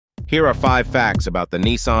Here are 5 facts about the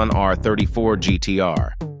Nissan R34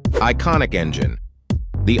 GTR. Iconic engine.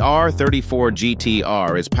 The R34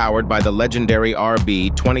 GTR is powered by the legendary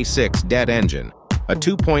RB26 DET engine, a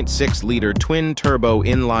 2.6-liter twin-turbo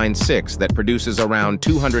inline-6 that produces around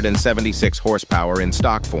 276 horsepower in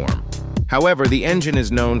stock form. However, the engine is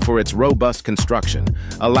known for its robust construction,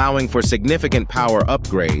 allowing for significant power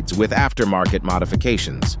upgrades with aftermarket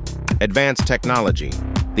modifications. Advanced technology.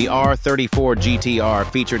 The R34 GTR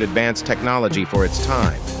featured advanced technology for its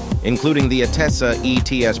time, including the Atessa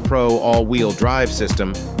ETS Pro all-wheel drive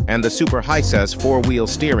system and the Super HiSys 4-wheel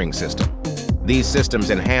steering system. These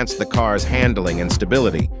systems enhance the car's handling and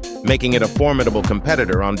stability, making it a formidable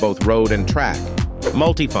competitor on both road and track.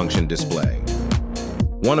 Multifunction display.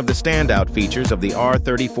 One of the standout features of the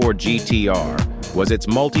R34 GTR was its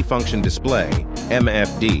multifunction display,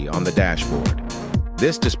 MFD, on the dashboard.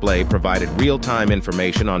 This display provided real-time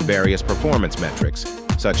information on various performance metrics,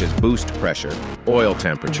 such as boost pressure, oil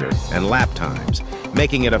temperature, and lap times,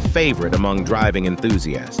 making it a favorite among driving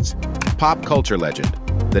enthusiasts. Pop culture legend.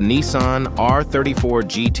 The Nissan R34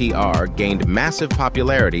 GTR gained massive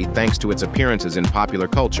popularity thanks to its appearances in popular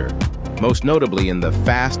culture, most notably in the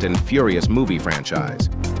Fast and Furious movie franchise.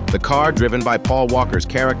 The car, driven by Paul Walker's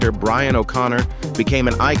character Brian O'Connor, became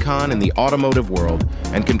an icon in the automotive world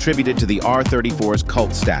and contributed to the R34's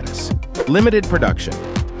cult status. Limited production.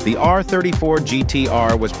 The R34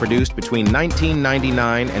 GTR was produced between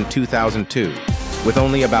 1999 and 2002, with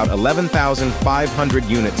only about 11,500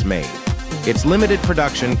 units made. Its limited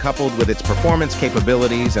production, coupled with its performance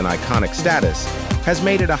capabilities and iconic status, has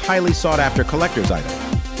made it a highly sought-after collector's item,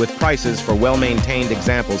 with prices for well-maintained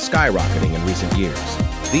examples skyrocketing in recent years.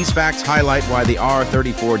 These facts highlight why the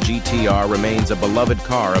R34 GTR remains a beloved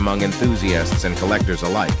car among enthusiasts and collectors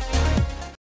alike.